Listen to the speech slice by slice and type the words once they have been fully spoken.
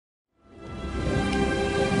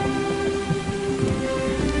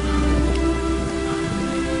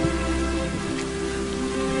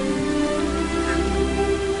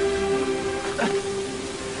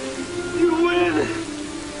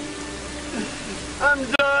I'm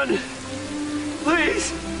done.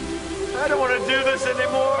 Please. I don't want to do this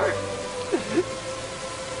anymore.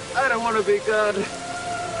 I don't want to be God.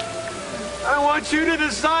 I want you to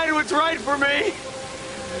decide what's right for me.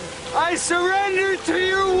 I surrender to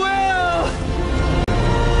your will.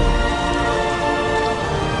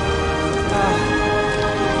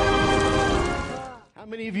 How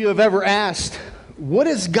many of you have ever asked, what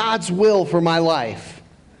is God's will for my life?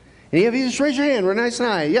 Any of you, just raise your hand, real nice and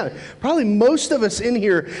high. Yeah, probably most of us in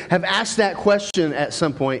here have asked that question at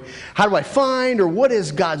some point. How do I find, or what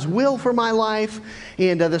is God's will for my life?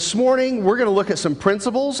 And this morning, we're going to look at some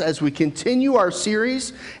principles as we continue our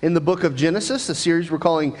series in the book of Genesis, the series we're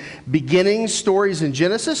calling Beginning Stories in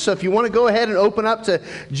Genesis. So if you want to go ahead and open up to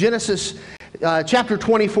Genesis chapter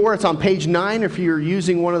 24, it's on page 9 if you're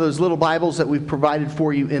using one of those little Bibles that we've provided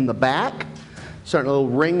for you in the back. Starting a little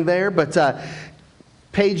ring there, but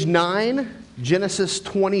page 9, Genesis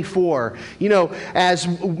 24. You know, as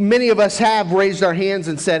many of us have raised our hands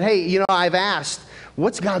and said, hey, you know, I've asked,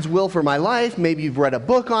 what's God's will for my life? Maybe you've read a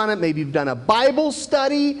book on it. Maybe you've done a Bible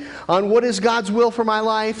study on what is God's will for my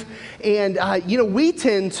life. And, you know, we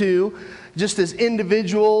tend to, just as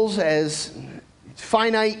individuals, as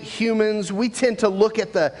finite humans, we tend to look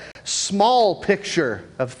at the small picture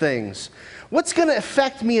of things. What's going to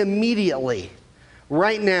affect me immediately?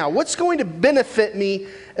 Right now, what's going to benefit me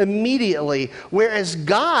immediately? Whereas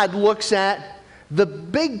God looks at the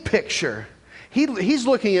big picture. He's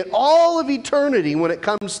looking at all of eternity when it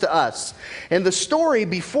comes to us. And the story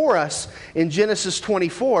before us in Genesis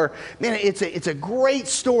 24, man, it's a great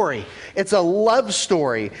story. It's a love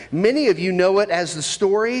story. Many of you know it as the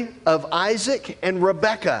story of Isaac and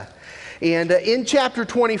Rebekah. And in chapter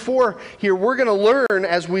 24 here, we're going to learn,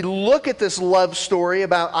 as we look at this love story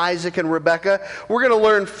about Isaac and Rebekah, we're going to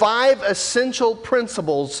learn 5 essential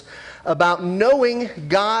principles about knowing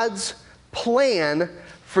God's plan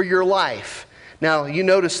for your life. Now, you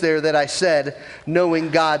notice there that I said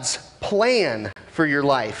knowing God's plan for your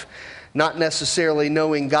life, not necessarily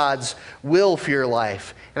knowing God's will for your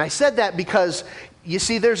life. And I said that because, you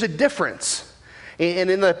see, there's a difference.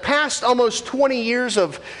 And in the past almost 20 years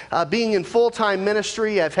of being in full-time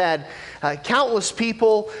ministry, I've had countless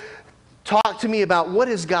people talk to me about what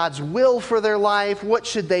is God's will for their life, what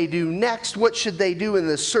should they do next, what should they do in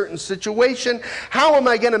this certain situation, how am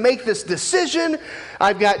I going to make this decision,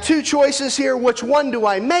 I've got 2 choices here, which one do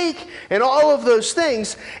I make, and all of those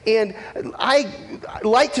things. And I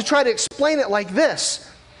like to try to explain it like this.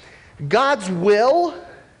 God's will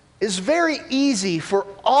is very easy for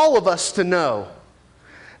all of us to know.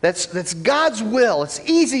 That's God's will. It's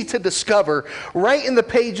easy to discover right in the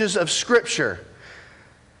pages of Scripture.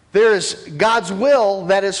 There is God's will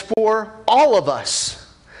that is for all of us.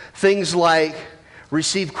 Things like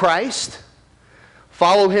receive Christ,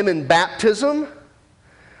 follow Him in baptism,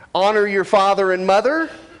 honor your father and mother.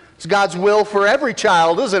 It's God's will for every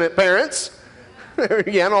child, isn't it, parents?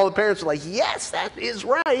 Yeah, and all the parents are like, yes, that is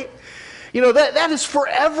right. You know, that is for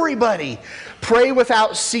everybody. Pray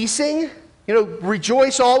without ceasing. You know,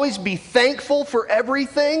 rejoice always, be thankful for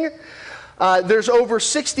everything. There's over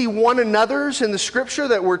 61 another's in the Scripture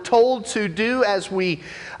that we're told to do as we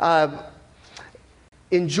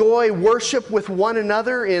enjoy worship with one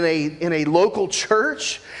another in a local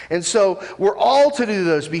church. And so we're all to do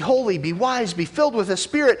those. Be holy, be wise, be filled with the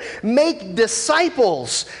Spirit. Make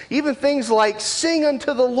disciples. Even things like sing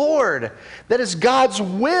unto the Lord. That is God's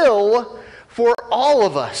will for all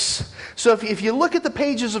of us. So if you look at the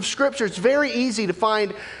pages of Scripture, it's very easy to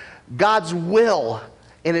find God's will,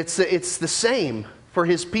 and it's the same for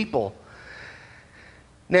His people.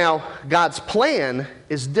 Now, God's plan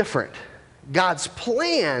is different. God's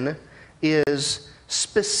plan is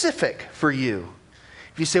specific for you.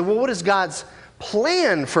 If you say, well, what is God's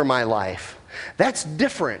plan for my life? That's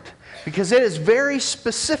different because it is very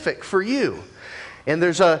specific for you. And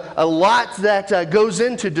there's a lot that goes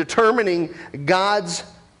into determining God's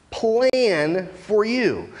plan for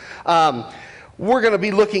you. We're going to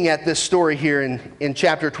be looking at this story here in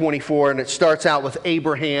chapter 24, and it starts out with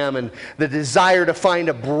Abraham and the desire to find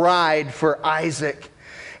a bride for Isaac.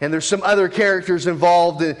 And there's some other characters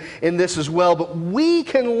involved in this as well, but we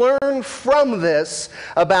can learn from this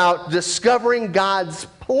about discovering God's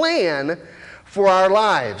plan for our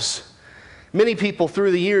lives. Many people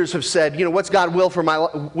through the years have said, you know, what's God's will for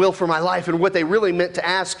my life? And what they really meant to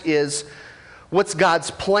ask is, what's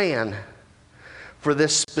God's plan for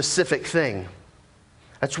this specific thing?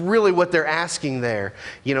 That's really what they're asking there.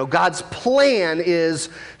 You know, God's plan is,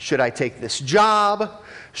 should I take this job?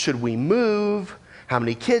 Should we move? How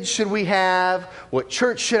many kids should we have? What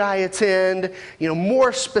church should I attend? You know,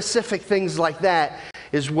 more specific things like that.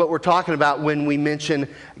 is what we're talking about when we mention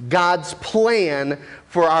God's plan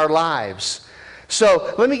for our lives.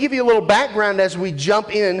 So let me give you a little background as we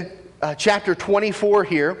jump in chapter 24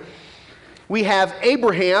 here. We have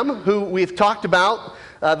Abraham, who we've talked about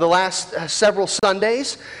the last several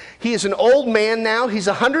Sundays. He is an old man now. He's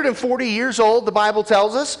 140 years old, the Bible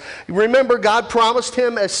tells us. Remember, God promised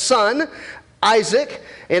him a son, Isaac,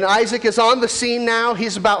 and Isaac is on the scene now.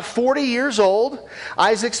 He's about 40 years old.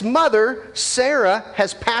 Isaac's mother, Sarah,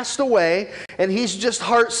 has passed away, and he's just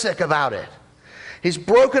heartsick about it. He's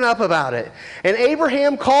broken up about it. And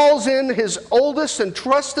Abraham calls in his oldest and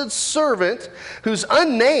trusted servant, who's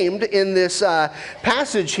unnamed in this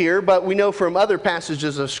passage here, but we know from other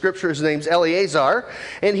passages of Scripture his name's Eleazar.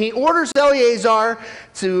 And he orders Eleazar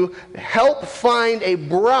to help find a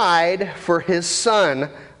bride for his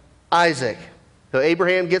son, Isaac. So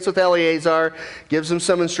Abraham gets with Eleazar, gives him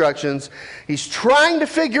some instructions. He's trying to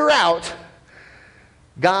figure out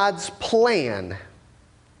God's plan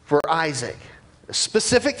for Isaac. A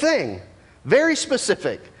specific thing, very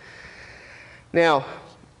specific. Now,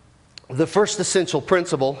 the first essential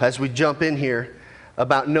principle as we jump in here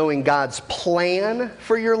about knowing God's plan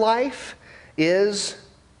for your life is,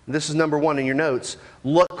 this is number one in your notes,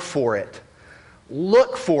 look for it.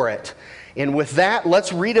 Look for it. And with that,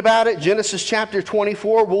 let's read about it. Genesis chapter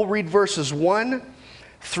 24, we'll read verses 1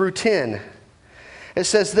 through 10. It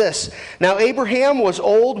says this, "Now Abraham was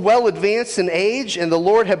old, well advanced in age, and the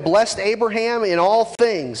Lord had blessed Abraham in all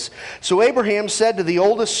things. So Abraham said to the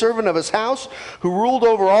oldest servant of his house, who ruled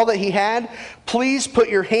over all that he had, 'Please put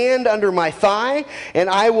your hand under my thigh, and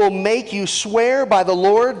I will make you swear by the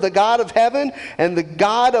Lord, the God of heaven, and the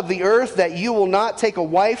God of the earth, that you will not take a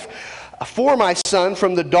wife for my son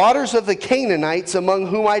from the daughters of the Canaanites among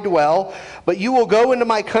whom I dwell, but you will go into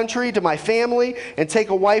my country, to my family, and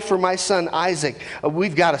take a wife for my son Isaac.'"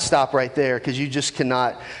 We've got to stop right there, because you just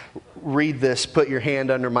cannot read this, "put your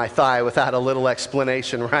hand under my thigh," without a little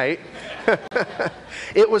explanation, right?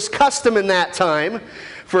 It was custom in that time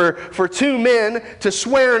for two men to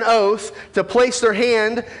swear an oath, to place their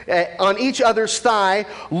hand on each other's thigh,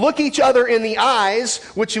 look each other in the eyes,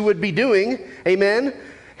 which you would be doing, amen,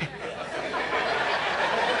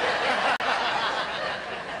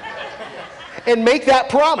 and make that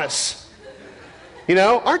promise. You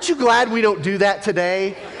know, aren't you glad we don't do that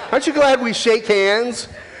today? Aren't you glad we shake hands?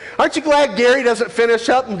 Aren't you glad Gary doesn't finish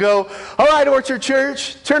up and go, "All right, Orchard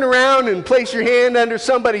Church, turn around and place your hand under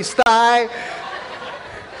somebody's thigh.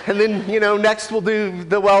 And then, you know, next we'll do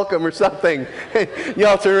the welcome or something."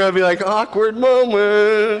 Y'all turn around and be like, "Awkward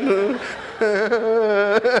moment."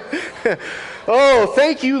 Oh,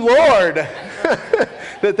 thank you, Lord,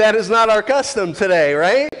 that is not our custom today,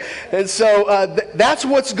 right? And so that's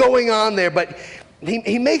what's going on there. But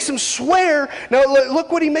he makes him swear. Now,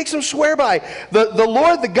 look what he makes him swear by. The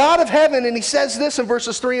Lord, the God of heaven, and he says this in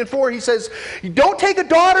verses 3 and 4. He says, "Don't take a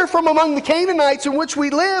daughter from among the Canaanites in which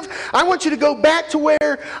we live. I want you to go back to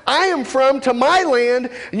where I am from, to my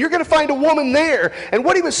land, and you're going to find a woman there." And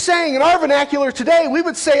what he was saying in our vernacular today, we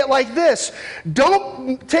would say it like this: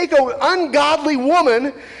 don't take an ungodly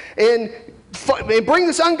woman and bring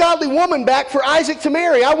this ungodly woman back for Isaac to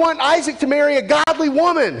marry. I want Isaac to marry a godly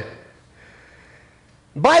woman.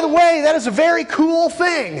 By the way, that is a very cool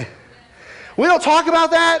thing. We don't talk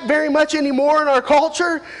about that very much anymore in our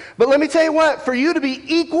culture, but let me tell you what, for you to be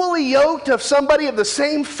equally yoked of somebody of the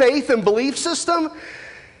same faith and belief system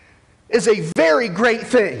is a very great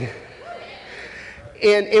thing.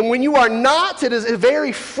 And when you are not, it is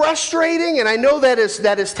very frustrating, and I know that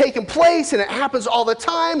is taking place, and it happens all the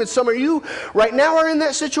time, and some of you right now are in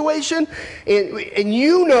that situation, and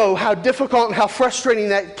you know how difficult and how frustrating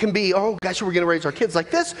that can be. Oh, gosh, are we going to raise our kids like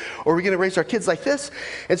this, or are we going to raise our kids like this?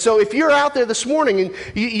 And so if you're out there this morning, and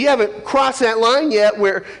you haven't crossed that line yet,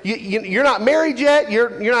 where you're not married yet, you're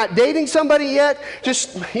not dating somebody yet,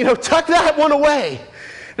 just, tuck that one away.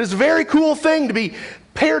 It's a very cool thing to be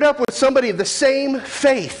paired up with somebody of the same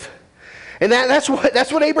faith. And that's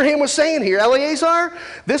what Abraham was saying here. Eleazar,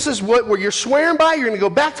 this is where you're swearing by. You're going to go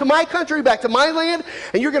back to my country, back to my land,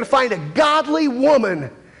 and you're going to find a godly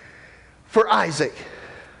woman for Isaac.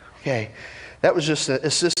 Okay, that was just an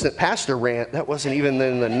assistant pastor rant. That wasn't even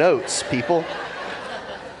in the notes, people.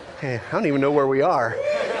 Okay, I don't even know where we are.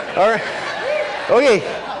 All right. Okay.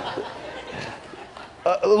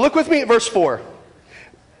 Look with me at verse 4.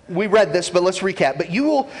 We read this, but let's recap.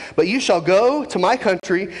 But you shall go to my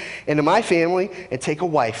country and to my family and take a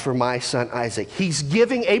wife for my son Isaac.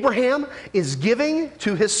 Abraham is giving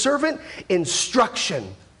to his servant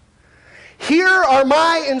instruction. Here are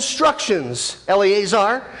my instructions,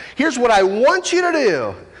 Eleazar. Here's what I want you to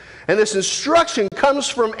do. And this instruction comes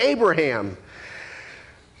from Abraham.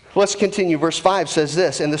 Let's continue. Verse 5 says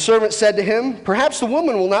this, "And the servant said to him, 'Perhaps the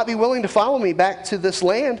woman will not be willing to follow me back to this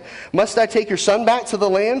land. Must I take your son back to the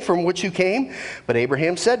land from which you came?' But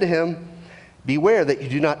Abraham said to him, 'Beware that you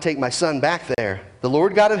do not take my son back there. The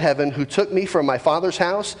Lord God of heaven, who took me from my father's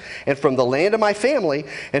house and from the land of my family,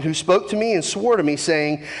 and who spoke to me and swore to me,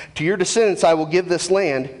 saying, "To your descendants I will give this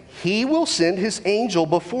land," He will send his angel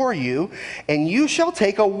before you, and you shall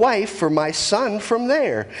take a wife for my son from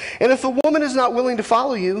there. And if the woman is not willing to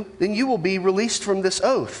follow you, then you will be released from this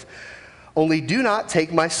oath. Only do not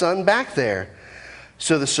take my son back there.'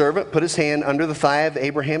 So the servant put his hand under the thigh of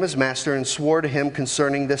Abraham his master and swore to him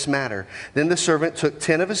concerning this matter. Then the servant took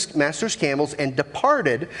 10 of his master's camels and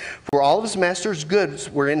departed, for all of his master's goods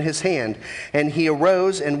were in his hand. And he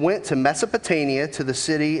arose and went to Mesopotamia, to the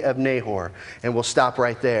city of Nahor." And we'll stop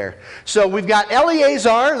right there. So we've got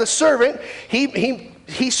Eleazar, the servant.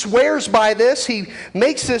 He swears by this. He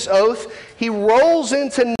makes this oath. He rolls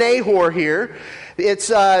into Nahor here. It's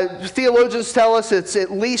theologians tell us it's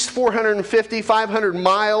at least 450, 500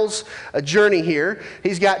 miles a journey here.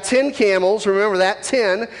 He's got 10 camels, remember that,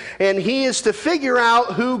 10, and he is to figure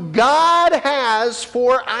out who God has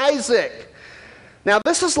for Isaac. Now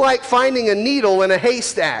this is like finding a needle in a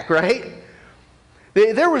haystack, right?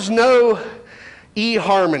 There was no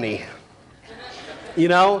eHarmony,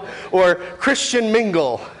 or Christian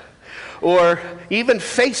Mingle, or even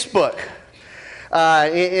Facebook.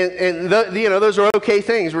 Those are okay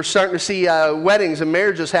things. We're starting to see weddings and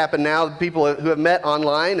marriages happen now, people who have met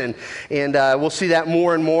online, and we'll see that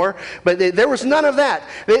more and more. But there was none of that.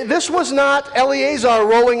 This was not Eleazar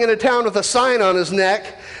rolling into town with a sign on his neck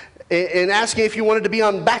and asking if you wanted to be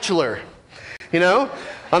on Bachelor,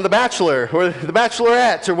 on The Bachelor or The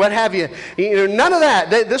Bachelorette or what have you. None of that.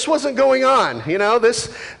 This wasn't going on. He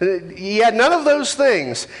had none of those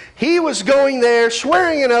things. He was going there,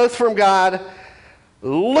 swearing an oath from God,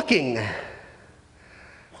 looking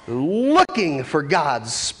for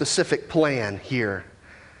God's specific plan here,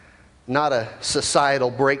 not a societal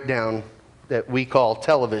breakdown that we call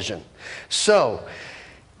television. So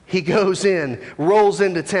he goes in, rolls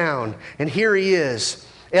into town, and here he is.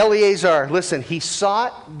 Eleazar, listen, he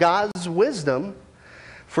sought God's wisdom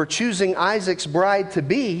for choosing Isaac's bride to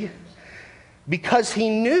be because he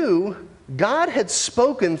knew God had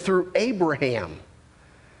spoken through Abraham.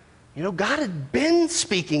 God had been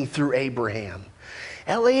speaking through Abraham.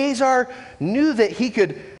 Eleazar knew that he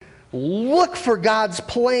could look for God's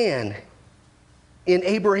plan in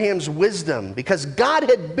Abraham's wisdom because God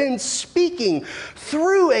had been speaking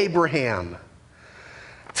through Abraham.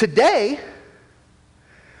 Today,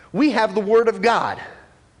 we have the Word of God,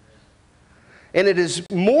 and it is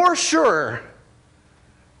more sure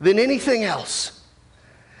than anything else.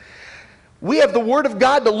 We have the Word of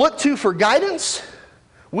God to look to for guidance.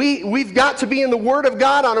 We've got to be in the Word of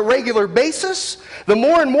God on a regular basis. The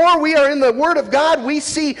more and more we are in the Word of God, we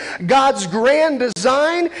see God's grand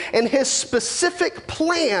design and His specific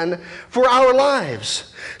plan for our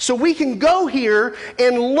lives. So we can go here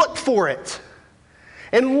and look for it.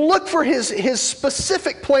 And look for His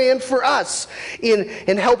specific plan for us in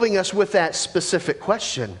helping us with that specific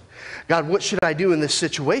question. God, what should I do in this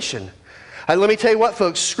situation? Let me tell you what,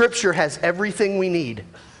 folks, Scripture has everything we need.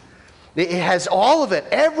 It has all of it,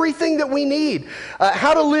 everything that we need.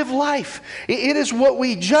 How to live life. It is what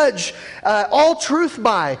we judge all truth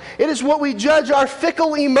by. It is what we judge our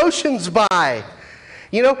fickle emotions by.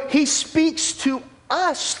 He speaks to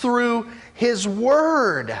us through His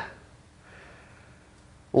Word.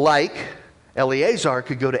 Like Eleazar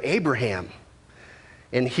could go to Abraham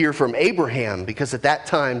and hear from Abraham, because at that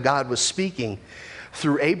time God was speaking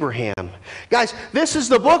through Abraham. Guys, this is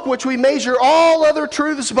the book which we measure all other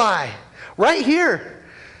truths by. Right here.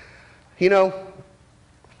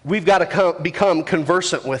 We've got to become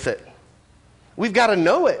conversant with it. We've got to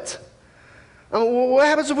know it. What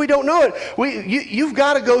happens if we don't know it? You've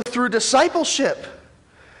got to go through discipleship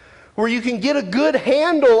where you can get a good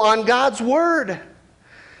handle on God's Word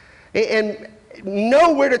and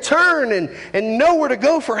know where to turn and know where to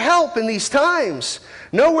go for help in these times.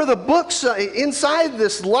 Know where the books inside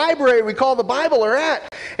this library we call the Bible are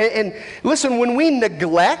at. And listen, when we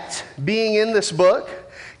neglect being in this book,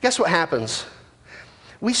 guess what happens?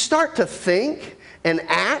 We start to think and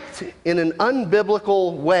act in an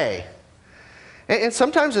unbiblical way. And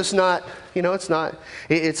sometimes it's not,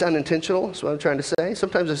 it's unintentional. That's what I'm trying to say.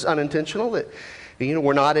 Sometimes it's unintentional that,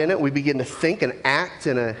 we're not in it. We begin to think and act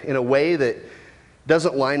in a way that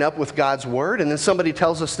doesn't line up with God's Word, and then somebody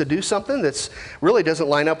tells us to do something that really doesn't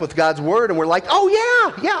line up with God's Word, and we're like,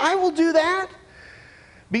 oh yeah, I will do that.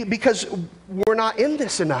 Because we're not in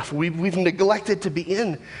this enough. We've neglected to be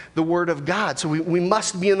in the Word of God. So we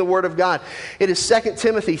must be in the Word of God. It is 2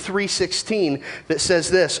 Timothy 3:16 that says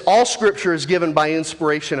this: all Scripture is given by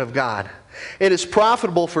inspiration of God. It is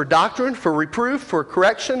profitable for doctrine, for reproof, for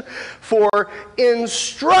correction, for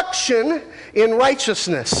instruction in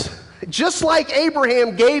righteousness. Just like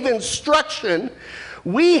Abraham gave instruction,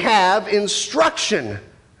 we have instruction.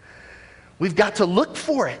 We've got to look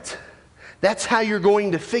for it. That's how you're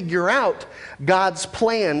going to figure out God's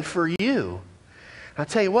plan for you. I'll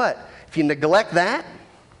tell you what, if you neglect that,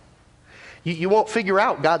 you won't figure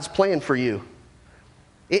out God's plan for you.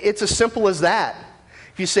 It's as simple as that.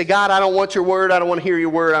 If you say, God, I don't want your word, I don't want to hear your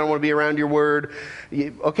word, I don't want to be around your word.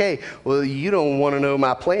 Okay, well, you don't want to know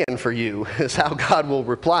my plan for you, is how God will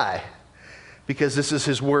reply. Because this is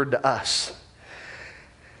his word to us.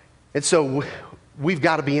 And so we've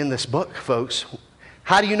got to be in this book, folks.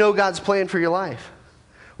 How do you know God's plan for your life?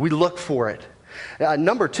 We look for it.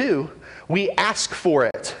 Number two, we ask for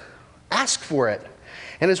it. Ask for it.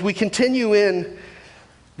 And as we continue in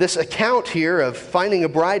this account here of finding a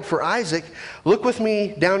bride for Isaac, look with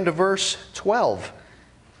me down to verse 12.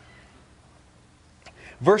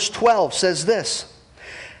 Verse 12 says this: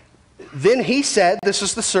 then he said, this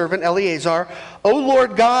is the servant Eleazar, O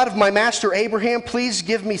Lord God of my master Abraham, please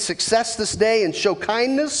give me success this day and show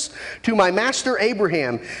kindness to my master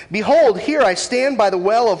Abraham. Behold, here I stand by the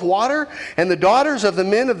well of water, and the daughters of the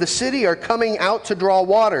men of the city are coming out to draw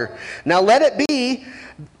water. Now let it be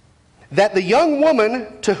that the young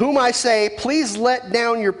woman to whom I say, please let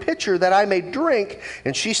down your pitcher that I may drink,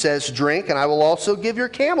 and she says, drink, and I will also give your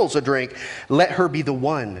camels a drink. Let her be the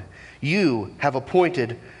one you have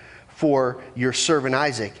appointed for your servant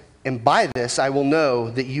Isaac. And by this I will know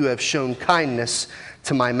that you have shown kindness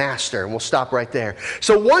to my master. And we'll stop right there.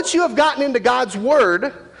 So once you have gotten into God's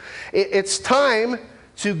word, it's time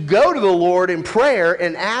to go to the Lord in prayer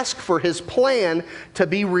and ask for his plan to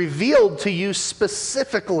be revealed to you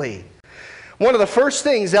specifically. One of the first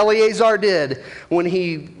things Eleazar did when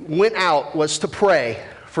he went out was to pray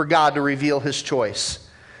for God to reveal his choice.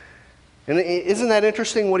 And isn't that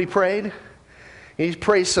interesting what he prayed? He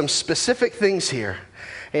prays some specific things here.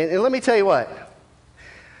 And let me tell you what.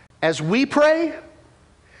 As we pray,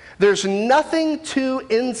 there's nothing too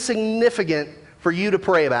insignificant for you to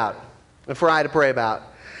pray about and for I to pray about.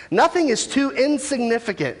 Nothing is too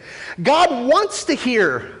insignificant. God wants to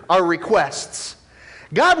hear our requests.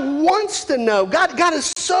 God wants to know. God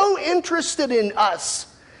is so interested in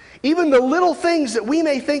us. Even the little things that we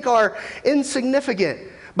may think are insignificant.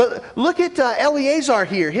 But look at Eleazar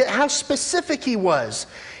here, how specific he was.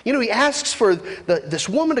 You know, he asks for this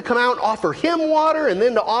woman to come out and offer him water, and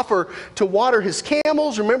then to offer to water his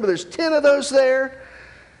camels. Remember, there's 10 of those there.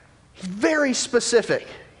 Very specific.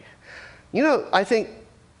 You know, I think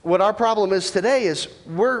what our problem is today is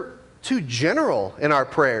we're too general in our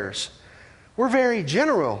prayers. We're very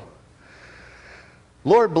general.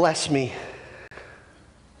 Lord, bless me.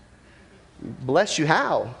 Bless you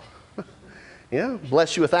how? Yeah,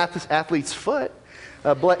 bless you with athlete's foot.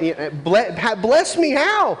 Bless me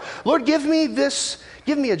how? Lord, give me this,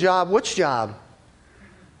 give me a job. Which job?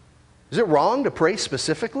 Is it wrong to pray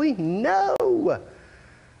specifically? No.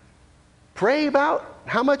 Pray about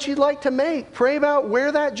how much you'd like to make. Pray about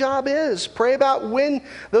where that job is. Pray about when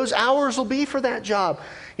those hours will be for that job.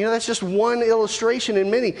 You know, that's just one illustration in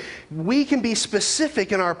many. We can be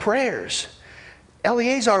specific in our prayers.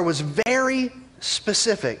 Eleazar was very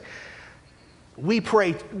specific. We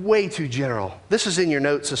pray way too general. This is in your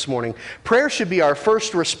notes this morning. Prayer should be our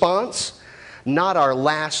first response, not our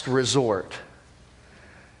last resort.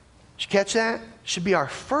 Did you catch that? It should be our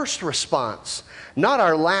first response, not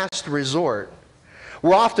our last resort.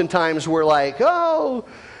 Oftentimes we're like, oh,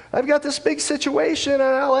 I've got this big situation, and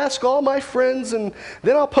I'll ask all my friends, and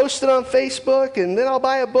then I'll post it on Facebook, and then I'll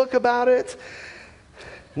buy a book about it.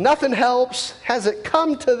 Nothing helps. Has it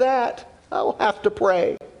come to that? I'll have to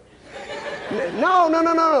pray.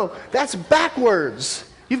 No. That's backwards.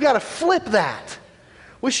 You've got to flip that.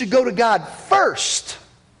 We should go to God first.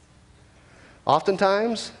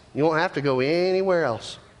 Oftentimes, you won't have to go anywhere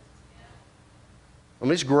else. I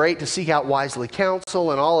mean, it's great to seek out wisely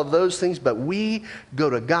counsel and all of those things, but we go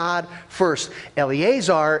to God first.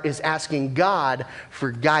 Eleazar is asking God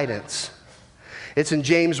for guidance. It's in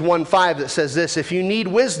James 1:5 that says this: if you need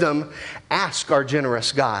wisdom, ask our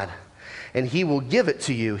generous God, and he will give it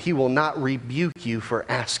to you. He will not rebuke you for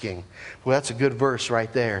asking. Well, that's a good verse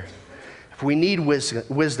right there. If we need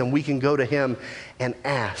wisdom, we can go to him and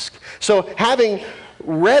ask. So having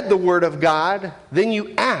read the word of God, then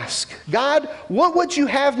you ask, God, what would you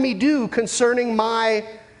have me do concerning my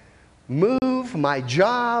move, move, my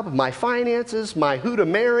job, my finances, my who to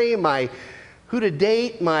marry, my who to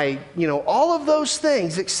date, my, all of those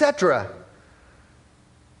things, etc.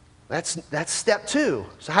 That's step 2.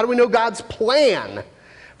 So how do we know God's plan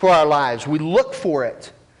for our lives? We look for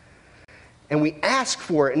it, and we ask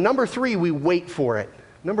for it. And number 3, we wait for it.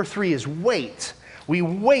 Number 3 is wait. We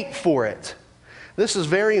wait for it. This is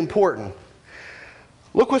very important.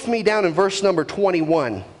 Look with me down in verse number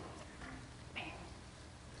 21.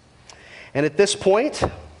 And at this point,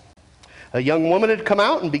 a young woman had come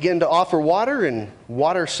out and began to offer water and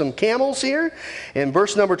water some camels here. And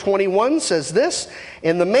verse number 21 says this,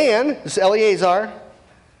 and the man, this is Eleazar,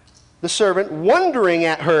 the servant, wondering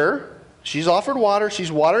at her, she's offered water,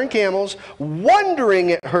 she's watering camels,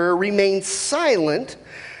 wondering at her, remained silent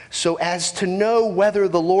so as to know whether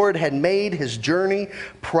the Lord had made his journey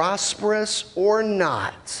prosperous or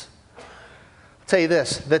not. I'll tell you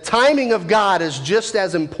this, the timing of God is just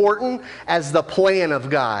as important as the plan of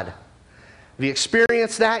God. Have you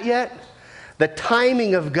experienced that yet? The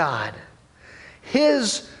timing of God.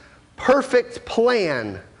 His perfect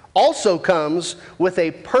plan also comes with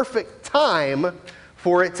a perfect time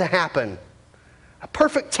for it to happen. A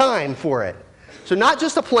perfect time for it. So not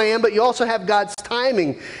just a plan, but you also have God's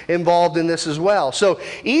timing involved in this as well. So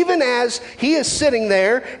even as he is sitting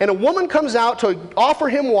there and a woman comes out to offer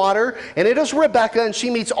him water, and it is Rebecca, and she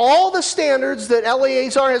meets all the standards that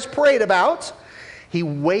Eleazar has prayed about, he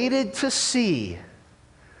waited to see,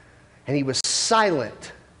 and he was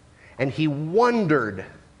silent, and he wondered,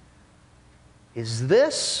 is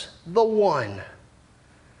this the one?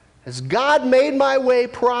 Has God made my way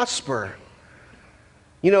prosper?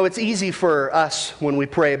 It's easy for us when we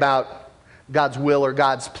pray about God's will or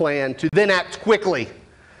God's plan to then act quickly.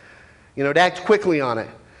 To act quickly on it.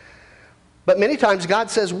 But many times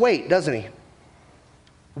God says wait, doesn't he?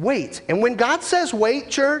 Wait. And when God says wait,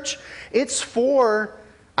 church, it's for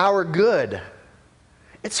our good.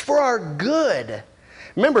 It's for our good.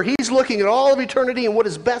 Remember, he's looking at all of eternity and what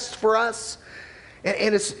is best for us.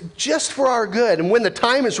 And it's just for our good. And when the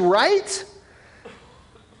time is right,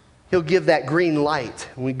 he'll give that green light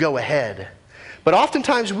and we go ahead. But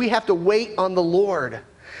oftentimes we have to wait on the Lord.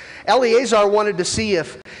 Eleazar wanted to see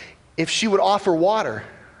if she would offer water.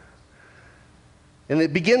 And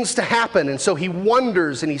it begins to happen, and so he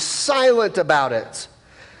wonders and he's silent about it.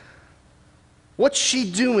 What's she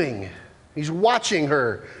doing? He's watching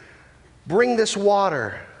her bring this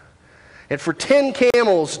water. And for 10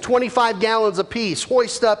 camels, 25 gallons apiece,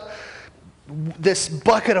 hoist up this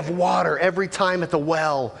bucket of water every time at the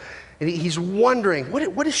well. And he's wondering,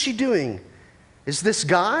 what is she doing? Is this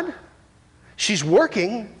God? She's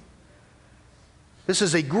working. This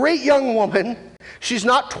is a great young woman. She's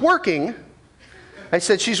not twerking. I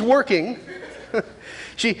said she's working.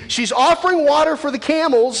 She's offering water for the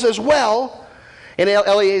camels as well. And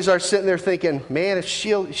Eleazar's sitting there thinking, man, if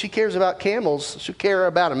she cares about camels, she'll care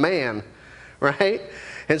about a man, right?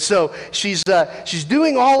 And so she's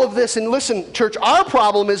doing all of this. And listen, church, our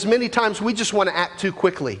problem is many times we just want to act too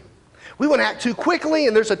quickly. We want to act too quickly,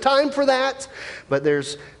 and there's a time for that. But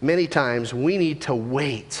there's many times we need to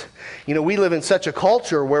wait. We live in such a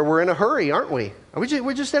culture where we're in a hurry, aren't we?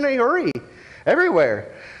 We're just in a hurry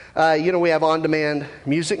everywhere. We have on-demand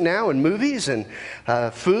music now and movies and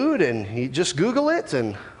food, and you just Google it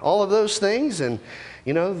and all of those things. And,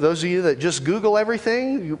 those of you that just Google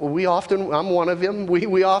everything, I'm one of them,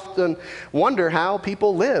 we often wonder how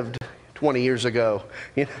people lived 20 years ago.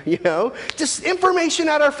 Just information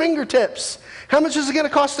at our fingertips. How much is it going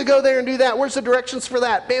to cost to go there and do that? Where's the directions for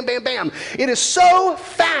that? Bam, bam, bam. It is so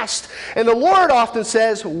fast. And the Lord often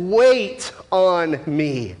says, wait on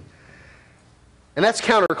me. And that's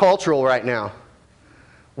countercultural right now.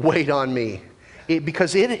 Wait on me.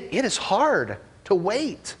 Because it is hard to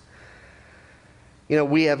wait.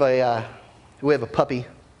 We have a puppy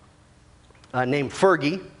named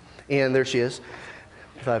Fergie, and there she is.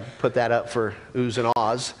 If I put that up for oohs and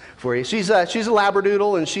ahs for you. She's a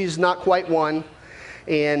Labradoodle, and she's not quite one.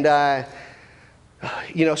 And,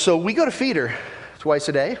 so we go to feed her twice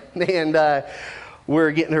a day. And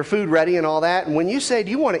we're getting her food ready and all that. And when you say,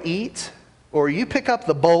 do you want to eat? Or you pick up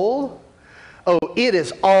the bowl, oh, it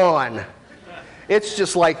is on. It's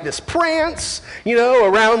just like this prance,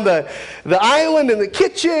 around the island and the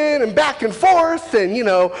kitchen and back and forth. And,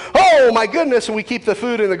 oh, my goodness. And we keep the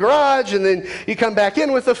food in the garage. And then you come back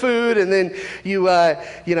in with the food. And then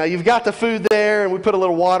you've got the food there. And we put a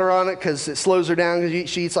little water on it because it slows her down.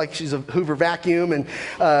 She eats like she's a Hoover vacuum. And,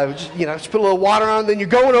 just put a little water on it. Then you're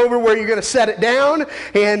going over where you're going to set it down.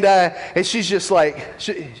 And she's just like,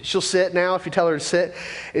 she'll sit now if you tell her to sit.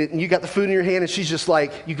 And you got the food in your hand. And she's just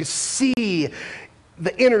like, you can see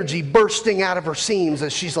the energy bursting out of her seams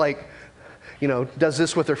as she's like, does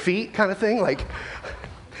this with her feet kind of thing. Like,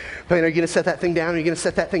 are you going to set that thing down? Are you going to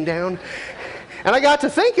set that thing down? And I got to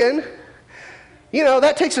thinking,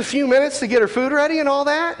 that takes a few minutes to get her food ready and all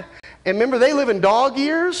that. And remember, they live in dog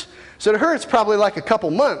years. So to her, it's probably like a couple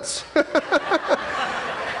months.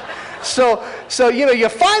 So you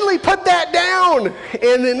finally put that down.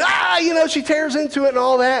 And then, she tears into it and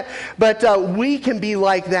all that. But we can be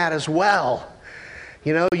like that as well.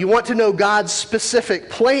 You want to know God's specific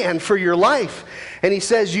plan for your life. And he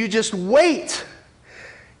says, you just wait.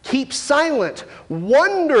 Keep silent.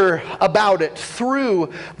 Wonder about it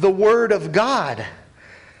through the Word of God.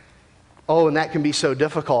 Oh, and that can be so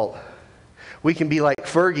difficult. We can be like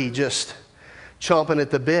Fergie, just chomping at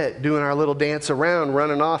the bit, doing our little dance around,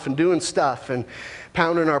 running off and doing stuff and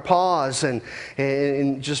pounding our paws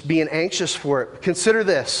and just being anxious for it. Consider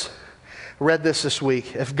this. I read this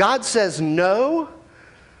week. If God says no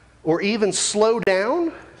or even slow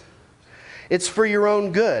down, it's for your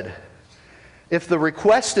own good. If the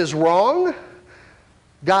request is wrong,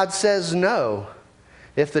 God says no.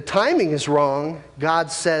 If the timing is wrong,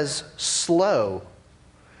 God says slow.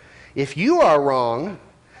 If you are wrong,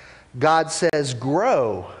 God says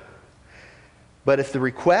grow. But if the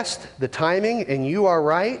request, the timing, and you are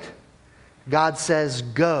right, God says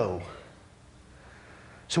go.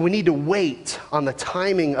 So we need to wait on the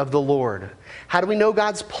timing of the Lord. How do we know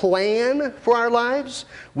God's plan for our lives?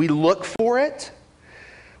 We look for it.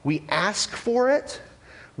 We ask for it.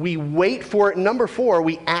 We wait for it. Number 4,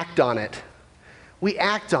 we act on it. We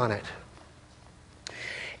act on it.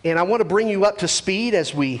 And I want to bring you up to speed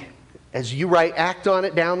as you write act on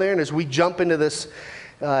it down there, and as we jump into this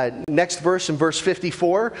next verse in verse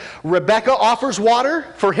 54. Rebekah offers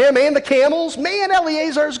water for him and the camels. Man,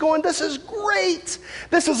 Eleazar is going, this is great.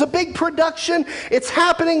 This is a big production. It's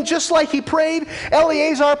happening just like he prayed.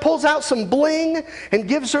 Eleazar pulls out some bling and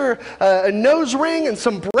gives her a nose ring and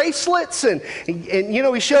some bracelets. And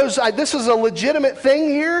he shows this is a legitimate thing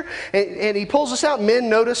here. And he pulls this out. Men,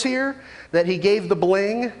 notice here that he gave the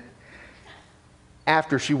bling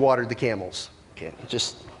after she watered the camels. Okay,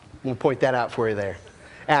 just I'm going to point that out for you there.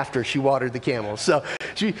 After she watered the camels. So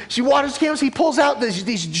she waters the camels. He pulls out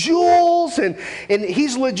these jewels, and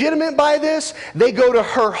he's legitimate by this. They go to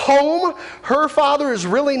her home. Her father is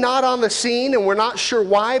really not on the scene, and we're not sure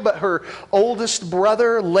why, but her oldest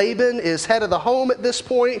brother, Laban, is head of the home at this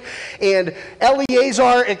point. And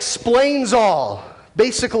Eleazar explains all.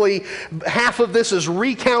 Basically, half of this is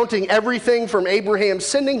recounting everything from Abraham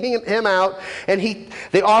sending him out, and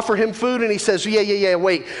they offer him food, and he says, yeah,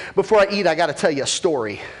 wait, before I eat, I got to tell you a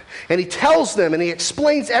story. And he tells them, and he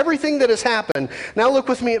explains everything that has happened. Now look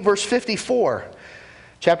with me at verse 54.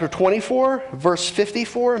 Chapter 24, verse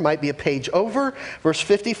 54, it might be a page over. Verse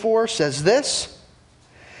 54 says this.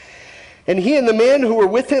 And he and the men who were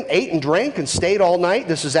with him ate and drank and stayed all night.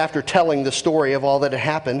 This is after telling the story of all that had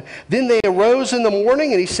happened. Then they arose in the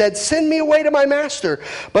morning, and he said, send me away to my master.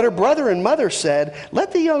 But her brother and mother said,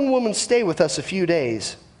 let the young woman stay with us a few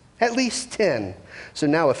days, at least 10. So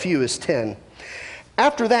now a few is 10.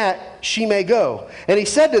 After that, she may go. And he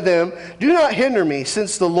said to them, do not hinder me,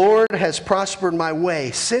 since the Lord has prospered my way.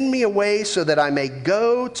 Send me away so that I may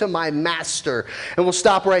go to my master. And we'll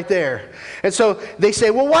stop right there. And so they say,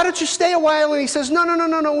 well, why don't you stay a while? And he says, no,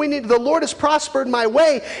 the Lord has prospered my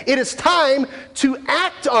way. It is time to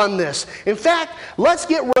act on this. In fact, let's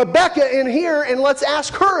get Rebekah in here and let's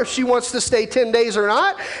ask her if she wants to stay 10 days or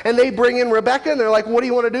not. And they bring in Rebekah, and they're like, what do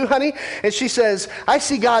you want to do, honey? And she says, I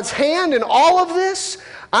see God's hand in all of this.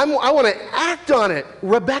 I want to act on it.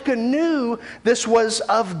 Rebekah knew this was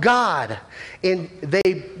of God. And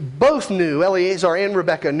they both knew, Eleazar and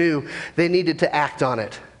Rebekah knew, they needed to act on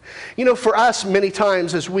it. For us, many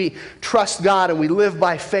times as we trust God and we live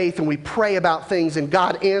by faith and we pray about things and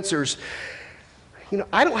God answers,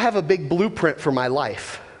 I don't have a big blueprint for my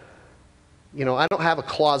life. I don't have a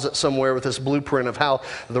closet somewhere with this blueprint of how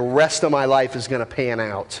the rest of my life is going to pan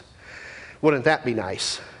out. Wouldn't that be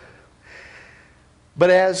nice? But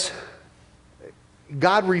as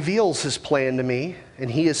God reveals his plan to me, and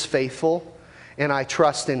he is faithful, and I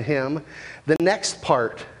trust in him, the next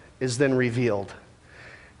part is then revealed.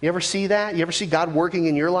 You ever see that? You ever see God working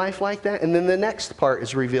in your life like that? And then the next part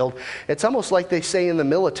is revealed. It's almost like they say in the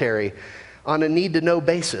military, on a need-to-know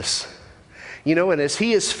basis. And as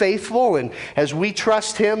he is faithful, and as we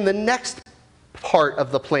trust him, the next part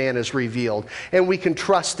of the plan is revealed, and we can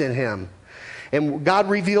trust in him. And God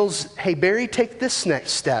reveals, hey, Barry, take this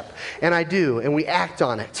next step. And I do, and we act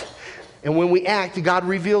on it. And when we act, God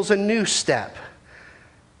reveals a new step.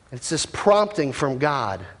 It's this prompting from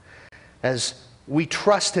God as we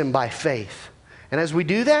trust him by faith. And as we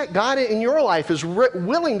do that, God in your life is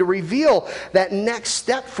willing to reveal that next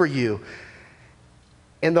step for you.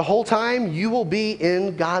 And the whole time, you will be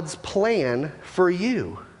in God's plan for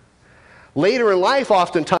you. Later in life,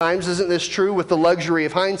 oftentimes, isn't this true with the luxury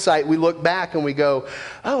of hindsight? We look back and we go,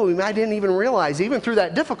 oh, I didn't even realize, even through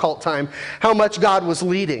that difficult time, how much God was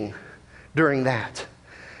leading during that.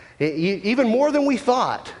 Even more than we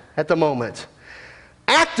thought at the moment.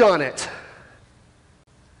 Act on it.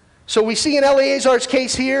 So we see in Eleazar's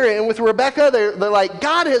case here, and with Rebekah, they're like,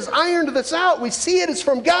 God has ironed this out. We see it, it's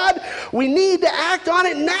from God. We need to act on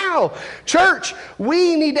it now. Church,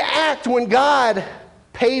 we need to act when God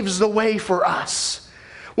paves the way for us.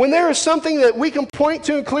 When there is something that we can point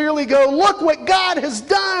to and clearly go, look what God has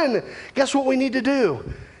done. Guess what we need to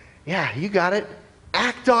do? Yeah, you got it.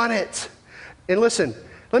 Act on it. And listen,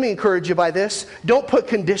 let me encourage you by this. Don't put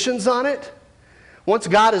conditions on it. Once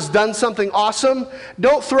God has done something awesome,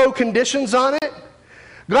 don't throw conditions on it.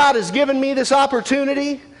 God has given me this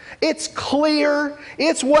opportunity. It's clear.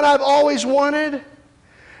 It's what I've always wanted.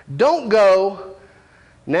 Don't go,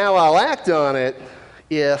 now I'll act on it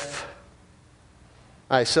if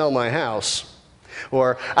I sell my house.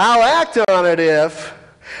 Or I'll act on it if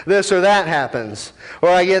this or that happens. Or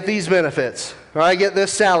I get these benefits. Or I get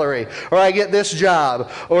this salary. Or I get this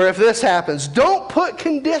job. Or if this happens. Don't put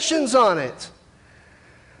conditions on it.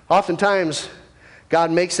 Oftentimes,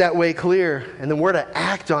 God makes that way clear, and then we're to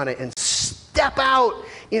act on it and step out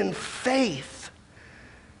in faith.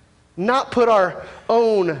 Not put our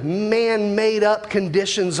own man-made up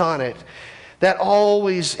conditions on it. That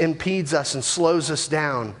always impedes us and slows us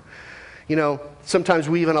down. You know, sometimes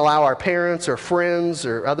we even allow our parents or friends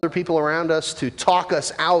or other people around us to talk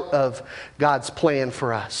us out of God's plan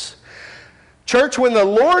for us. Church, when the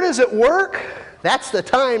Lord is at work, that's the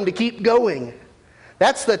time to keep going.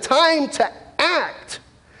 That's the time to act.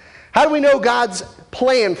 How do we know God's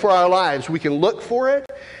plan for our lives? We can look for it,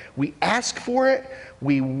 we ask for it,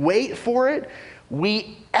 we wait for it,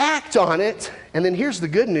 we act on it, and then here's the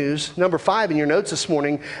good news, number 5 in your notes this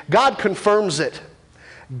morning, God confirms it.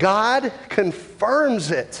 God confirms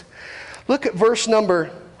it. Look at verse number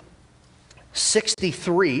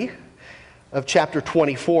 63 of chapter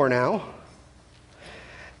 24 now.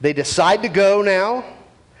 They decide to go now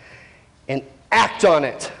and act on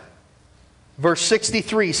it. Verse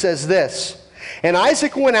 63 says this, and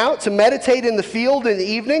Isaac went out to meditate in the field in the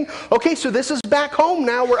evening. Okay, so this is back home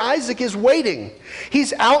now where Isaac is waiting.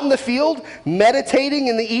 He's out in the field meditating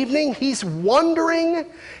in the evening. He's wondering,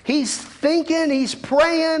 he's thinking, he's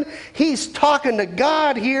praying, he's talking to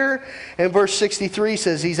God here. And verse 63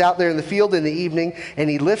 says he's out there in the field in the evening, and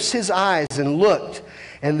he lifts his eyes and looked,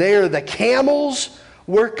 and there the camels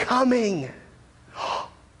were coming.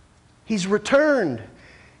 He's returned.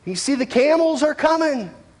 You see, the camels are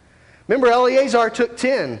coming. Remember, Eleazar took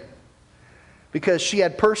 10 because she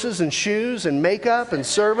had purses and shoes and makeup and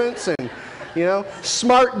servants and, you know,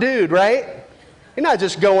 smart dude, right? He's not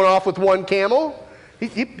just going off with one camel.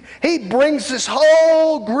 He brings this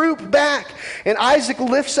whole group back. And Isaac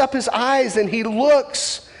lifts up his eyes and he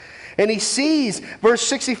looks and he sees. Verse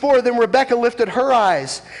 64, then Rebekah lifted her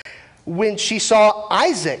eyes. When she saw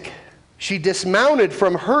Isaac, she dismounted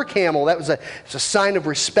from her camel. That was a sign of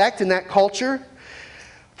respect in that culture.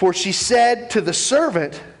 For she said to the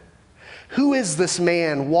servant, who is this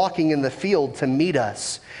man walking in the field to meet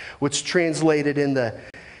us? Which translated in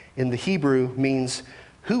the Hebrew means,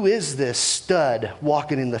 who is this stud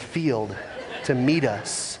walking in the field to meet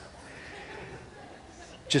us?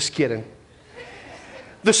 Just kidding.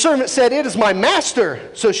 The servant said, it is my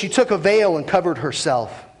master. So she took a veil and covered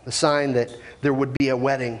herself, a sign that there would be a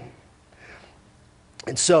wedding.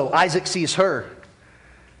 And so Isaac sees her.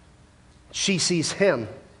 She sees him.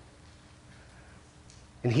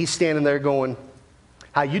 And he's standing there going,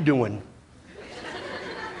 how you doing?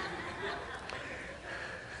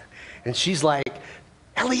 And she's like,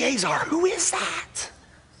 Eleazar, who is that?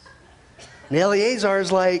 And Eleazar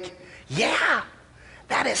is like, yeah,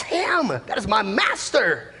 that is him. That is my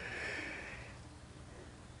master.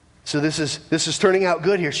 So this is turning out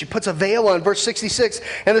good here. She puts a veil on, verse 66.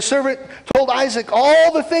 And the servant told Isaac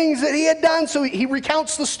all the things that he had done. So he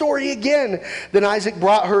recounts the story again. Then Isaac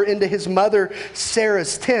brought her into his mother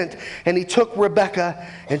Sarah's tent. And he took Rebekah,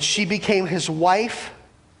 and she became his wife.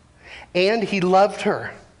 And he loved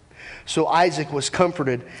her. So Isaac was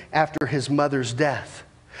comforted after his mother's death.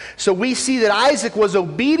 So we see that Isaac was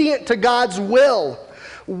obedient to God's will,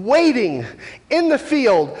 waiting in the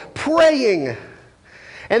field, praying.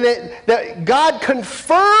 And that God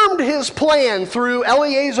confirmed his plan through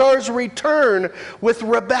Eleazar's return with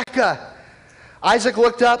Rebekah. Isaac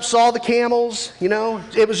looked up, saw the camels,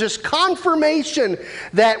 It was just confirmation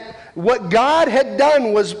that what God had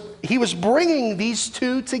done was he was bringing these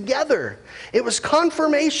two together. It was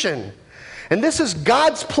confirmation. And this is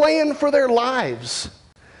God's plan for their lives.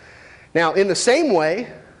 Now, in the same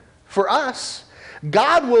way, for us,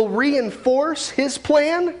 God will reinforce his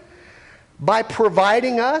plan by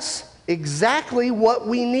providing us exactly what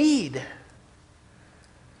we need.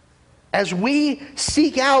 As we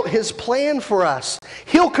seek out his plan for us,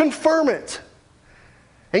 he'll confirm it.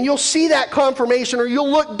 And you'll see that confirmation, or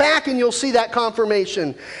you'll look back and you'll see that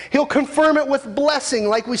confirmation. He'll confirm it with blessing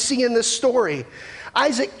like we see in this story.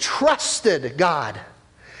 Isaac trusted God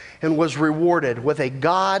and was rewarded with a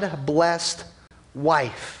God-blessed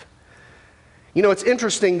wife. It's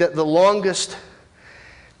interesting that the longest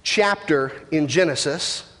chapter in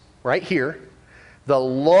Genesis, right here, the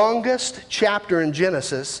longest chapter in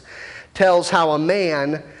Genesis tells how a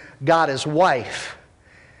man got his wife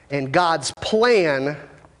and God's plan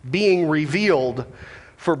being revealed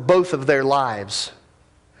for both of their lives.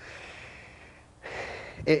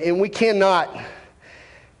 And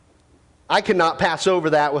I cannot pass over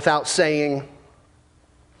that without saying,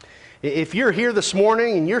 if you're here this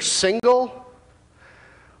morning and you're single,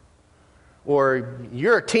 or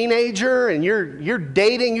you're a teenager and you're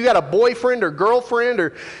dating, you got a boyfriend or girlfriend,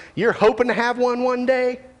 or you're hoping to have one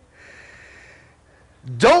day,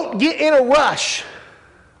 don't get in a rush.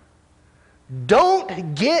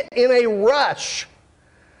 Don't get in a rush.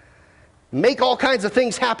 Make all kinds of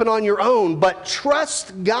things happen on your own, but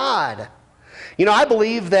trust God. I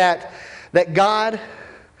believe that God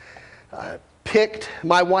picked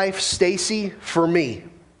my wife Stacy for me.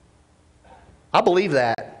 I believe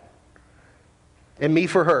that. And me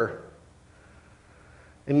for her.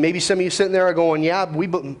 And maybe some of you sitting there are going, yeah,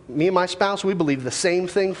 me and my spouse, we believe the same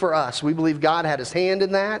thing for us. We believe God had his hand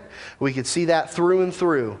in that. We could see that through and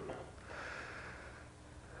through.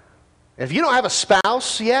 If you don't have a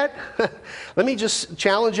spouse yet, let me just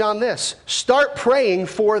challenge you on this. Start praying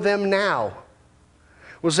for them now.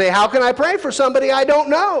 We'll say, how can I pray for somebody I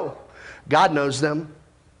don't know? God knows them.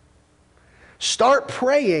 Start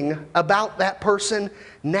praying about that person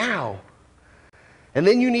now. And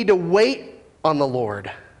then you need to wait on the Lord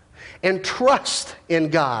and trust in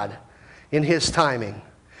God in his timing.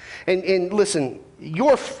 And listen,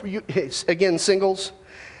 again, singles,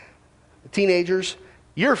 teenagers,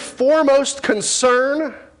 your foremost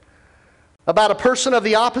concern about a person of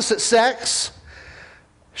the opposite sex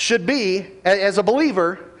should be, as a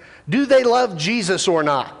believer, do they love Jesus or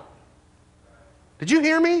not? Did you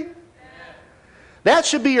hear me? That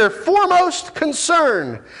should be your foremost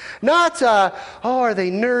concern. Not, are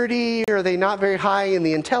they nerdy? Are they not very high in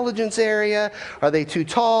the intelligence area? Are they too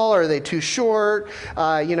tall? Are they too short?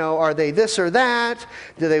 Are they this or that?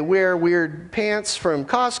 Do they wear weird pants from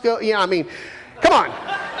Costco? Come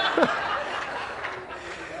on.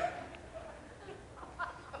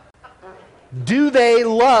 Do they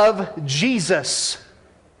love Jesus?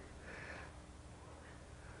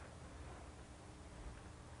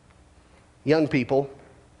 Young people,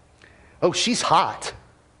 oh, she's hot.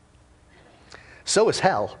 So is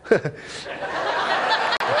hell.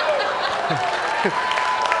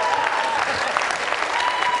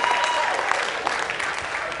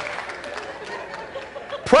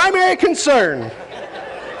 Primary concern.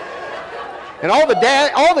 And all the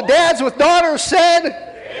dads with daughters said,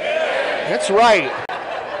 yeah. That's right.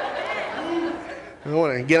 I don't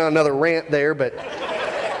want to get on another rant there, but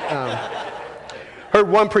heard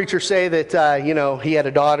one preacher say that, he had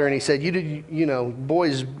a daughter and he said,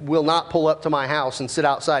 boys will not pull up to my house and sit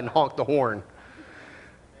outside and honk the horn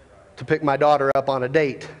to pick my daughter up on a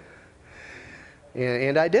date.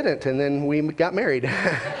 And I didn't, and then we got married.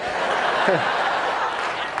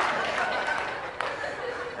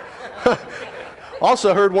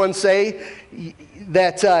 Also heard one say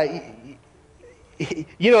that, a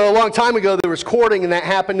long time ago there was courting, and that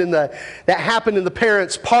happened in the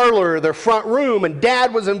parents' parlor, their front room, and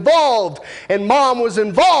dad was involved and mom was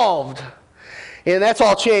involved, and that's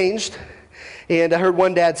all changed. And I heard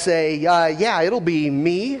one dad say, it'll be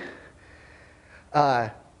me,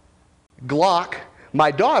 Glock,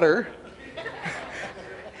 my daughter,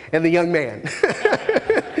 and the young man.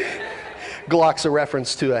 Glock's a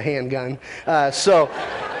reference to a handgun. So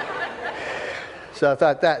I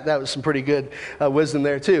thought that was some pretty good wisdom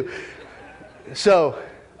there too. So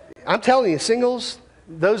I'm telling you, singles,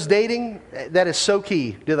 those dating, that is so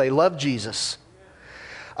key. Do they love Jesus?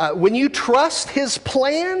 When you trust his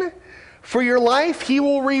plan for your life, he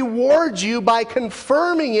will reward you by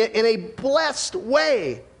confirming it in a blessed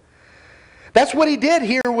way. That's what he did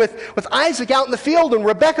here with Isaac out in the field and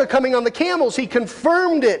Rebekah coming on the camels. He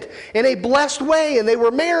confirmed it in a blessed way, and they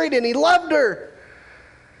were married, and he loved her.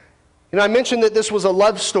 I mentioned that this was a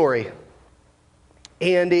love story.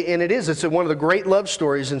 And it is. It's one of the great love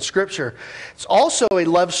stories in Scripture. It's also a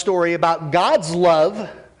love story about God's love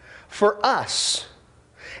for us.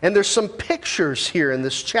 And there's some pictures here in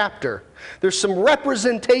this chapter. There's some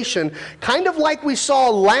representation, kind of like we saw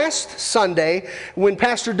last Sunday when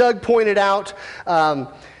Pastor Doug pointed out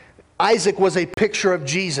Isaac was a picture of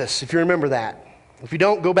Jesus, if you remember that. If you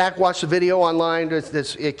don't, go back, watch the video online.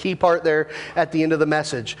 There's a key part there at the end of the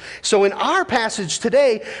message. So in our passage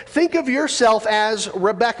today, think of yourself as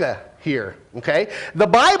Rebekah here, okay? The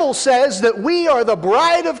Bible says that we are the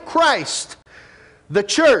bride of Christ, the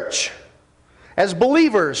church. As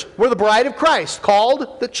believers, we're the bride of Christ,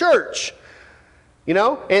 called the church.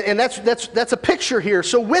 And that's a picture here.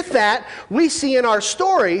 So with that, we see in our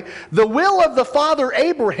story, the will of the father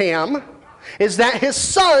Abraham is that his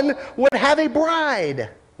son would have a bride,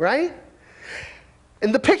 right?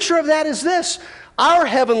 And the picture of that is this. Our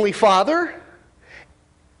Heavenly Father,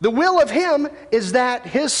 the will of him is that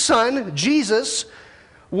his son, Jesus,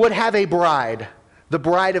 would have a bride, the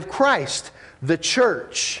bride of Christ, the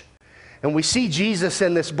church. And we see Jesus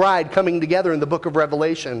and this bride coming together in the book of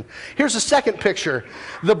Revelation. Here's a second picture.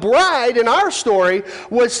 The bride in our story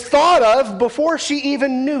was thought of before she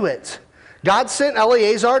even knew it. God sent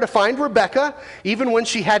Eleazar to find Rebekah, even when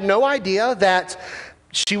she had no idea that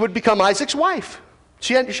she would become Isaac's wife.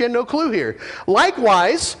 She had no clue here.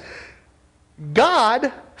 Likewise,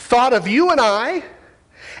 God thought of you and I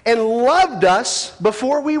and loved us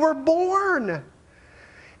before we were born.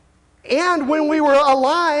 And when we were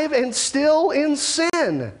alive and still in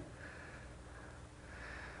sin.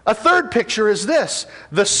 A third picture is this.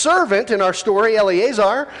 The servant in our story,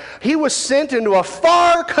 Eleazar, he was sent into a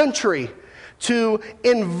far country to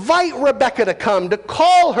invite Rebekah to come, to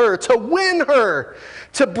call her, to win her,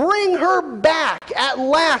 to bring her back at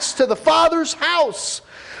last to the Father's house,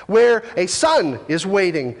 where a son is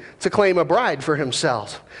waiting to claim a bride for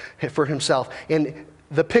himself. And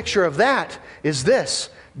the picture of that is this.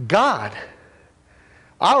 God,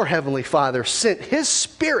 our Heavenly Father, sent His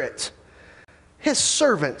Spirit, His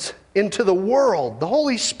servant, into the world, the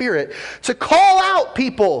Holy Spirit, to call out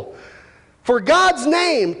people for God's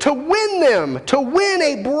name, to win them, to win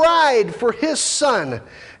a bride for His Son,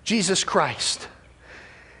 Jesus Christ.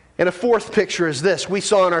 And a fourth picture is this. We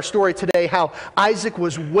saw in our story today how Isaac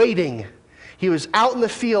was waiting. He was out in the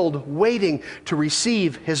field waiting to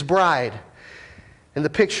receive his bride. And the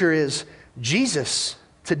picture is Jesus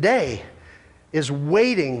today is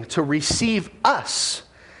waiting to receive us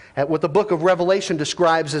at what the book of Revelation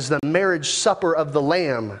describes as the marriage supper of the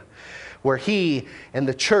Lamb, where He and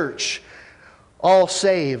the church, all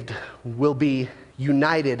saved, will be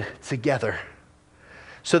united together.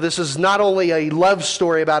 So this is not only a love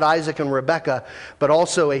story about Isaac and Rebekah, but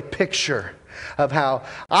also a picture of how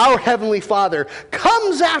our Heavenly Father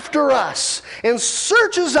comes after us and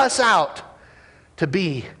searches us out to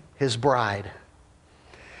be His bride.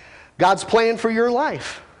 God's plan for your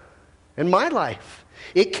life and my life,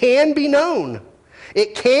 it can be known,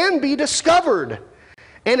 it can be discovered,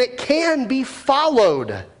 and it can be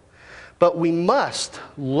followed. But we must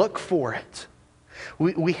look for it.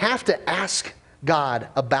 We have to ask God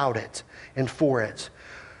about it and for it.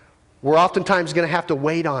 We're oftentimes going to have to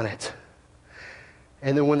wait on it.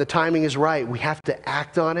 And then when the timing is right, we have to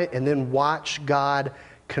act on it and then watch God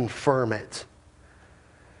confirm it.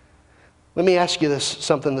 Let me ask you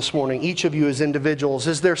something this morning, each of you as individuals.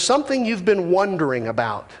 Is there something you've been wondering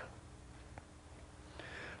about,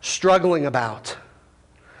 struggling about,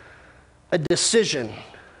 a decision?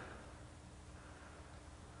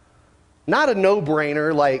 Not a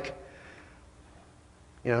no-brainer like,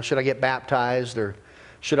 should I get baptized or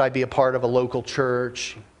should I be a part of a local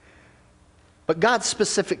church? But God's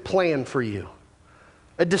specific plan for you,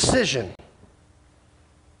 a decision.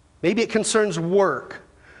 Maybe it concerns work,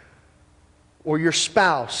 or your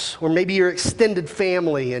spouse, or maybe your extended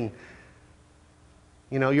family, and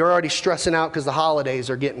you're already stressing out because the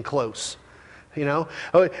holidays are getting close.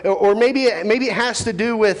 Or maybe it has to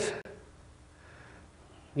do with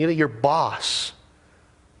your boss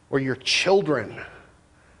or your children,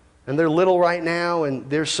 and they're little right now, and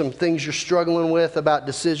there's some things you're struggling with about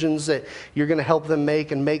decisions that you're going to help them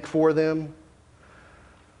make and make for them.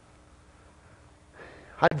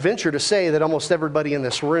 I'd venture to say that almost everybody in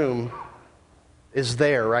this room is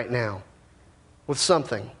there right now with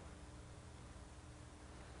something.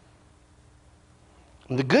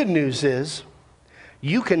 And the good news is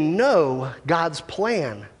you can know God's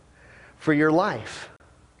plan for your life.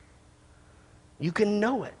 You can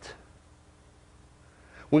know it.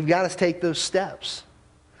 We've got to take those steps.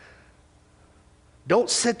 Don't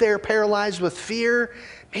sit there paralyzed with fear.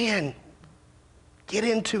 Man, get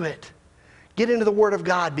into it. Get into the Word of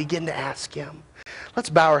God. Begin to ask Him. Let's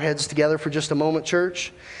bow our heads together for just a moment,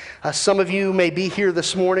 church. Some of you may be here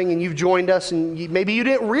this morning and you've joined us and maybe you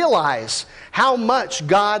didn't realize how much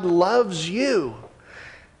God loves you.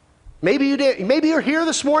 Maybe you did. Maybe you're here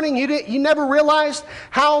this morning. You never realized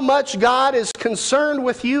how much God is concerned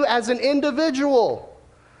with you as an individual.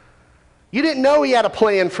 You didn't know He had a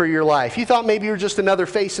plan for your life. You thought maybe you were just another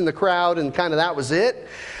face in the crowd and kind of that was it.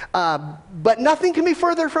 But nothing can be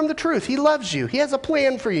further from the truth. He loves you. He has a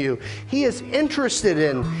plan for you. He is interested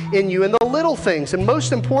in you, in the little things. And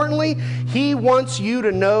most importantly, He wants you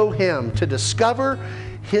to know Him, to discover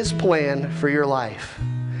His plan for your life.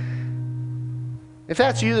 If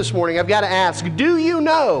that's you this morning, I've got to ask, do you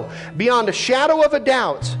know beyond a shadow of a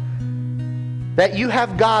doubt that you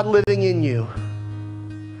have God living in you?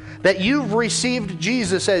 That you've received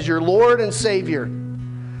Jesus as your Lord and Savior?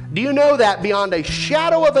 Do you know that beyond a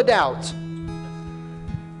shadow of a doubt?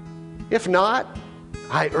 If not,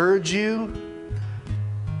 I urge you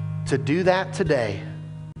to do that today.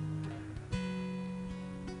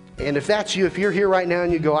 And if that's you, if you're here right now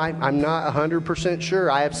and you go, I'm not 100%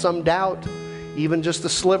 sure, I have some doubt, even just a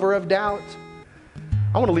sliver of doubt,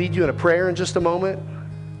 I want to lead you in a prayer in just a moment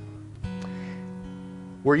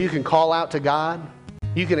where you can call out to God.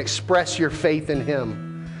 You can express your faith in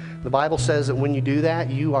Him. The Bible says that when you do that,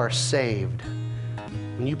 you are saved.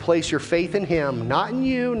 When you place your faith in Him, not in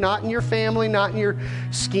you, not in your family, not in your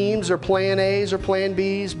schemes or plan A's or plan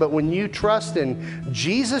B's, but when you trust in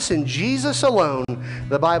Jesus and Jesus alone,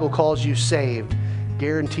 the Bible calls you saved,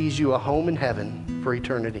 guarantees you a home in heaven for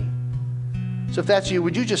eternity. So if that's you,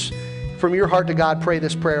 would you just, from your heart to God, pray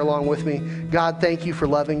this prayer along with me? God, thank you for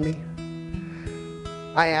loving me.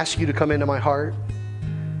 I ask you to come into my heart,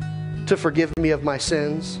 to forgive me of my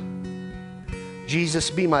sins. Jesus,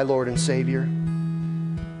 be my Lord and Savior.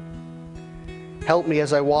 Help me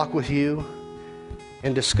as I walk with you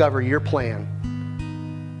and discover your plan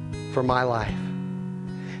for my life.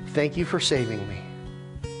 Thank you for saving me.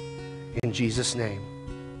 In Jesus' name.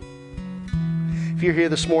 If you're here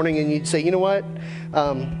this morning and you'd say, you know what,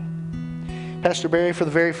 Pastor Barry, for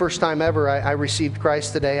the very first time ever, I received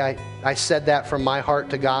Christ today. I said that from my heart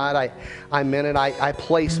to God. I meant it. I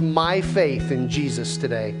place my faith in Jesus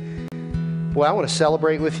today. Boy, I want to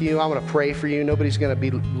celebrate with you. I want to pray for you. Nobody's going to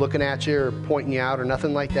be looking at you or pointing you out or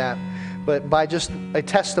nothing like that. But by just a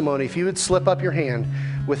testimony, if you would slip up your hand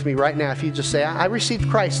with me right now, if you just say, I received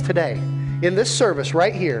Christ today. In this service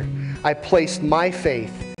right here, I placed my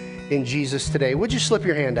faith in Jesus today. Would you slip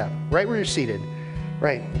your hand up right where you're seated?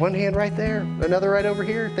 Right. One hand right there. Another right over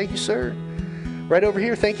here. Thank you, sir. Right over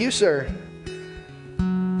here. Thank you, sir.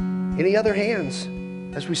 Any other hands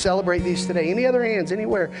as we celebrate these today? Any other hands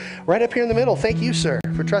anywhere? Right up here in the middle. Thank you, sir,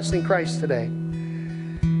 for trusting Christ today.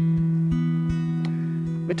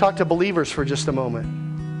 Let me talk to believers for just a moment.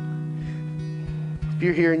 If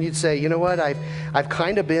you're here and you'd say, you know what, I've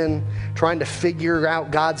kind of been trying to figure out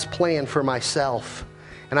God's plan for myself.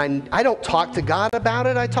 And I don't talk to God about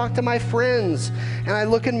it. I talk to my friends, and I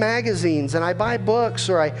look in magazines, and I buy books,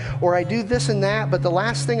 or I do this and that. But the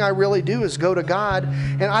last thing I really do is go to God,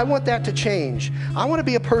 and I want that to change. I want to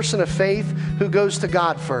be a person of faith who goes to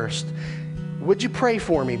God first. Would you pray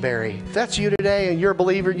for me, Barry? If that's you today and you're a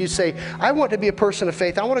believer, you say, I want to be a person of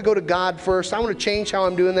faith. I want to go to God first. I want to change how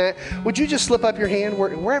I'm doing that. Would you just slip up your hand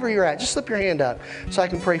wherever you're at? Just slip your hand up so I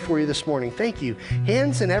can pray for you this morning. Thank you.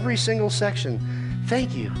 Hands in every single section.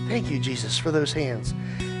 Thank you. Thank you, Jesus, for those hands.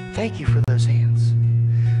 Thank you for those hands.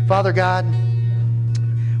 Father God,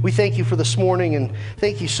 we thank you for this morning, and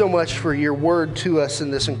thank you so much for your word to us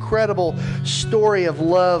in this incredible story of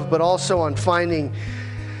love, but also on finding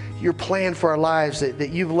your plan for our lives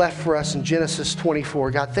that you've left for us in Genesis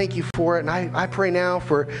 24. God, thank you for it. And I pray now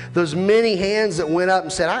for those many hands that went up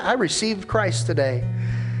and said, I received Christ today.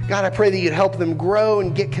 God, I pray that you'd help them grow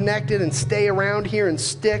and get connected and stay around here and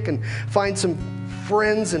stick and find some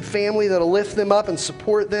friends and family that'll lift them up and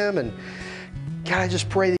support them. And God, I just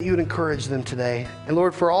pray that you would encourage them today. And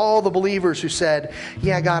Lord, for all the believers who said,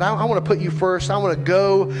 yeah, God, I want to put you first. I want to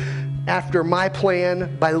go after my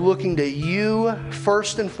plan by looking to you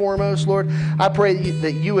first and foremost, Lord, I pray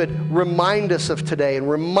that you would remind us of today and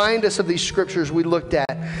remind us of these scriptures we looked at.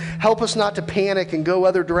 Help us not to panic and go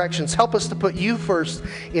other directions. Help us to put you first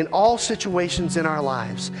in all situations in our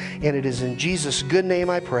lives. And it is in Jesus' good name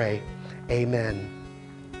I pray. Amen.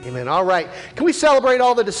 Amen. All right. Can we celebrate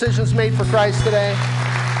all the decisions made for Christ today?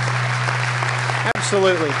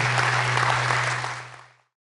 Absolutely.